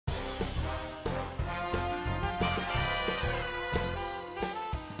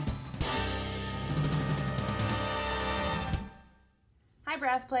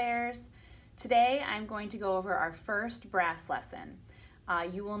brass players. Today I'm going to go over our first brass lesson.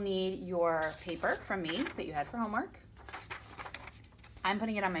 You will need your paper from me that you had for homework. I'm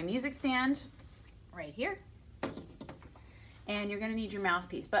putting it on my music stand right here. And you're going to need your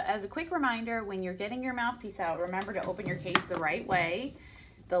mouthpiece. But as a quick reminder, when you're getting your mouthpiece out, remember to open your case the right way.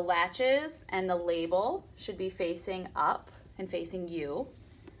 The latches and the label should be facing up and facing you.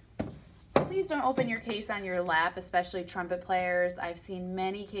 Please don't open your case on your lap, especially trumpet players. I've seen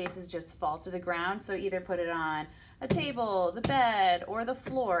many cases just fall to the ground, so either put it on a table, the bed, or the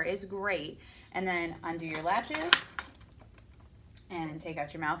floor is great. And then undo your latches and take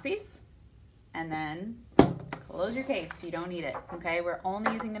out your mouthpiece and then close your case. You don't need it, okay? We're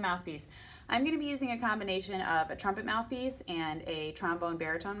only using the mouthpiece. I'm going to be using a combination of a trumpet mouthpiece and a trombone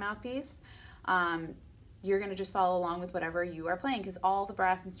baritone mouthpiece. You're going to just follow along with whatever you are playing because all the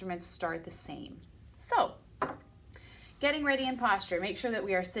brass instruments start the same. So, getting ready in posture. Make sure that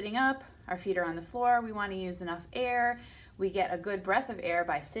we are sitting up, our feet are on the floor. We want to use enough air. We get a good breath of air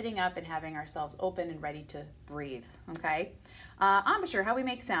by sitting up and having ourselves open and ready to breathe, okay? Embouchure, how we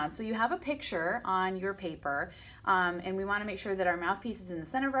make sound. So you have a picture on your paper, and we want to make sure that our mouthpiece is in the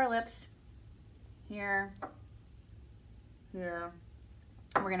center of our lips, here, here.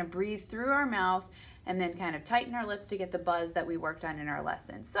 We're going to breathe through our mouth and then kind of tighten our lips to get the buzz that we worked on in our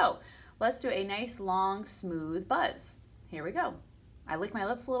lesson. So let's do a nice, long, smooth buzz. Here we go. I lick my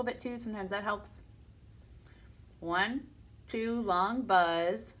lips a little bit too. Sometimes that helps. 1, 2, long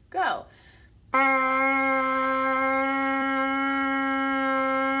buzz, go. All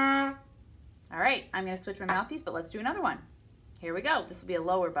right, I'm going to switch my mouthpiece, but let's do another one. Here we go. This will be a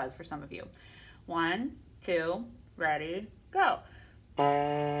lower buzz for some of you. 1, 2, ready, go.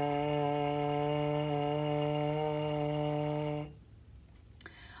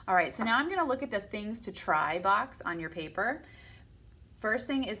 All right, so now I'm going to look at the things to try box on your paper. First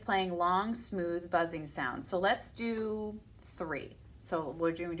thing is playing long, smooth buzzing sounds. So let's do 3. So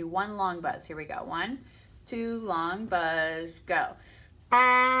we're going to do 1 long buzz. Here we go. 1, 2, long buzz, go.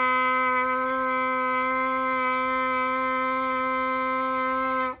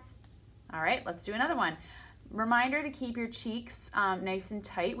 All right, let's do another one. Reminder to keep your cheeks nice and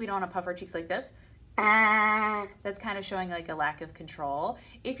tight. We don't want to puff our cheeks like this. That's kind of showing like a lack of control.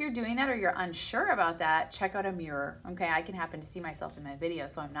 If you're doing that or you're unsure about that, check out a mirror. Okay, I can happen to see myself in my video,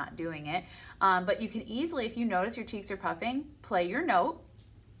 so I'm not doing it. But you can easily, if you notice your cheeks are puffing, play your note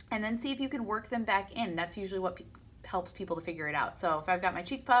and then see if you can work them back in. That's usually what helps people to figure it out. So if I've got my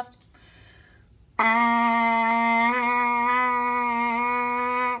cheeks puffed,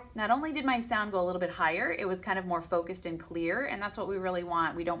 not only did my sound go a little bit higher, it was kind of more focused and clear, and that's what we really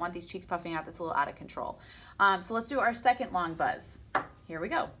want. We don't want these cheeks puffing out. That's a little out of control. So let's do our second long buzz. Here we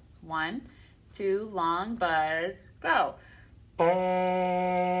go. 1, 2, long buzz, go.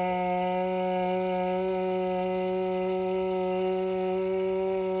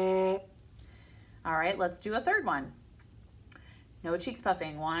 All right, let's do a third one. No cheeks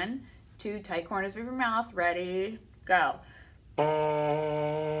puffing. 1, 2, tight corners of your mouth. Ready, go.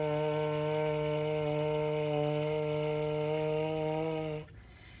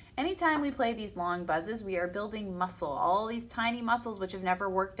 Anytime we play these long buzzes, we are building muscle. All these tiny muscles which have never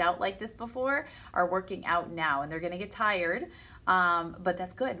worked out like this before are working out now, and they're going to get tired, but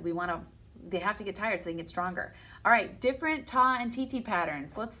that's good. They have to get tired so they can get stronger. All right, different ta and ti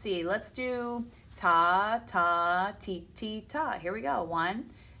patterns. Let's see. Let's do ta, ta, ti, ta. Here we go.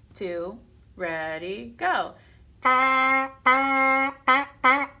 1, 2, ready, go.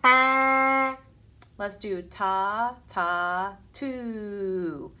 Let's do ta, ta,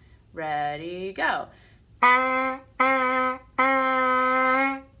 tu. Ready, go.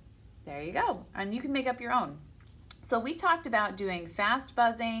 There you go. And you can make up your own. So we talked about doing fast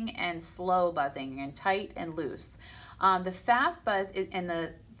buzzing and slow buzzing and tight and loose. The fast buzz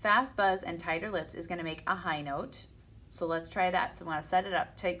and tighter lips is going to make a high note. So let's try that. So we want to set it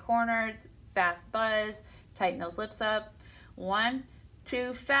up. Tight corners, fast buzz, tighten those lips up. 1,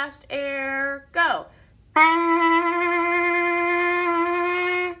 2, fast air, go.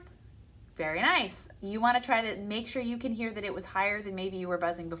 Very nice. You want to try to make sure you can hear that it was higher than maybe you were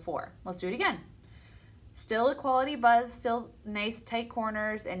buzzing before. Let's do it again. Still a quality buzz, still nice tight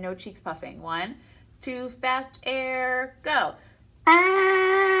corners and no cheeks puffing. 1, 2, fast air, go.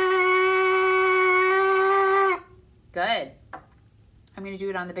 Good. I'm going to do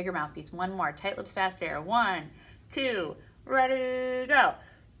it on the bigger mouthpiece. 1 more. Tight lips, fast air. 1, 2, ready, go.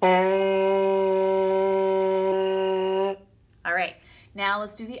 All right. Now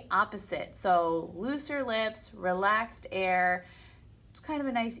let's do the opposite. So looser lips, relaxed air. It's kind of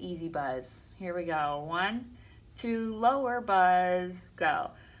a nice easy buzz. Here we go. 1, 2, lower, buzz, go.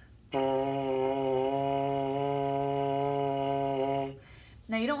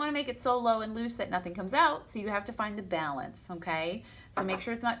 Now you don't want to make it so low and loose that nothing comes out, so you have to find the balance, okay? So make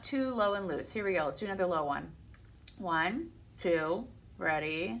sure it's not too low and loose. Here we go, let's do another low one. 1, 2,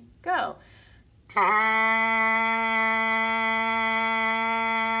 ready, go.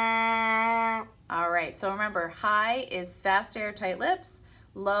 All right, so remember, high is fast air, tight lips.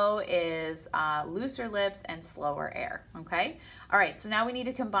 Low is looser lips and slower air, okay? All right, so now we need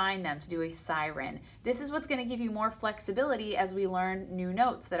to combine them to do a siren. This is what's gonna give you more flexibility as we learn new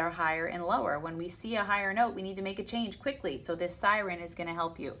notes that are higher and lower. When we see a higher note, we need to make a change quickly, so this siren is gonna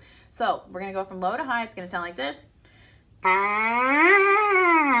help you. So we're gonna go from low to high. It's gonna sound like this.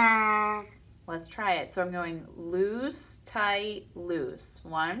 Let's try it. So I'm going loose, tight, loose.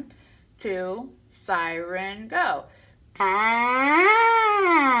 1, 2, siren, go.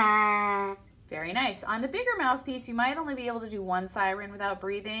 Very nice. On the bigger mouthpiece, you might only be able to do 1 siren without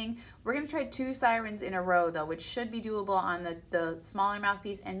breathing. We're going to try 2 sirens in a row, though, which should be doable on the smaller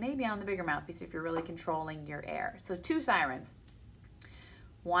mouthpiece and maybe on the bigger mouthpiece if you're really controlling your air. So 2 sirens.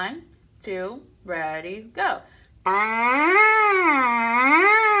 1, 2, ready, go.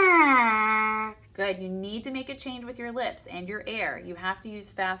 Good. You need to make a change with your lips and your air. You have to use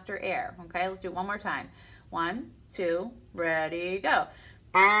faster air. Okay, let's do it one more time. 1, 2, ready, go.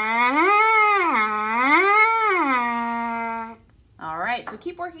 All right, so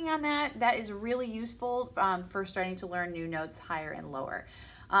keep working on that. That is really useful for starting to learn new notes higher and lower.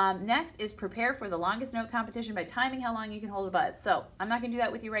 Next is prepare for the longest note competition by timing how long you can hold a buzz. So I'm not going to do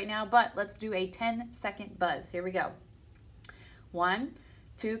that with you right now, but let's do a 10-second buzz. Here we go. 1,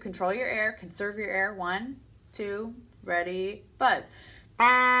 2, control your air, conserve your air. 1, 2, ready, buzz.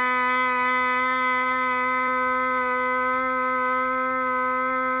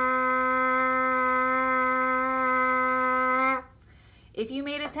 If you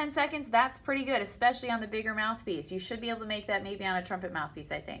made it 10 seconds, that's pretty good, especially on the bigger mouthpiece. You should be able to make that maybe on a trumpet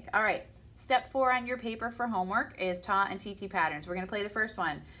mouthpiece, I think. All right, step 4 on your paper for homework is ta and ti patterns. We're going to play the first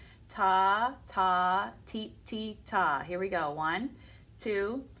one. Ta, ta, ti, ti, ta. Here we go. 1,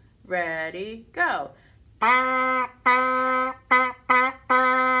 2, ready, go.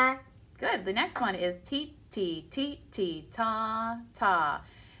 Good. The next one is ti, ti, ti, ti, ta, ta.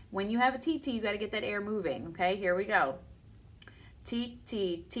 When you have a ti, ti, you got to get that air moving. Okay, here we go. T,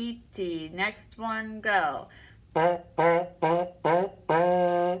 T, T, T. Next one, go. All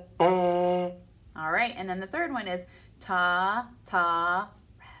right, and then the third one is ta, ta,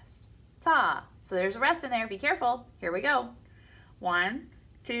 rest, ta. So there's a rest in there. Be careful. Here we go. 1,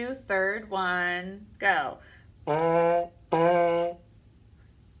 2, third one, go. All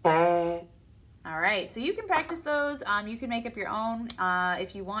right, so you can practice those. You can make up your own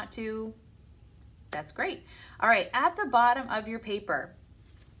if you want to. That's great. All right, at the bottom of your paper,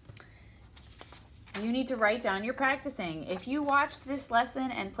 you need to write down your practicing. If you watched this lesson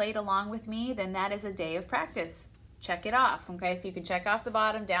and played along with me, then that is a day of practice. Check it off, okay? So you can check off the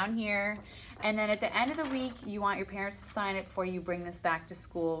bottom down here. And then at the end of the week, you want your parents to sign it before you bring this back to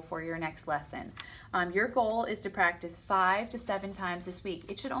school for your next lesson. Your goal is to practice 5 to 7 times this week.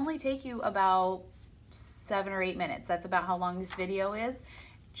 It should only take you about 7 or 8 minutes. That's about how long this video is.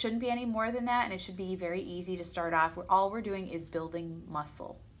 Shouldn't be any more than that, and it should be very easy to start off. All we're doing is building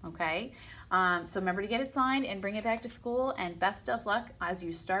muscle, okay? So remember to get it signed and bring it back to school, and best of luck as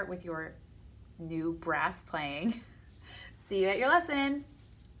you start with your new brass playing. See you at your lesson.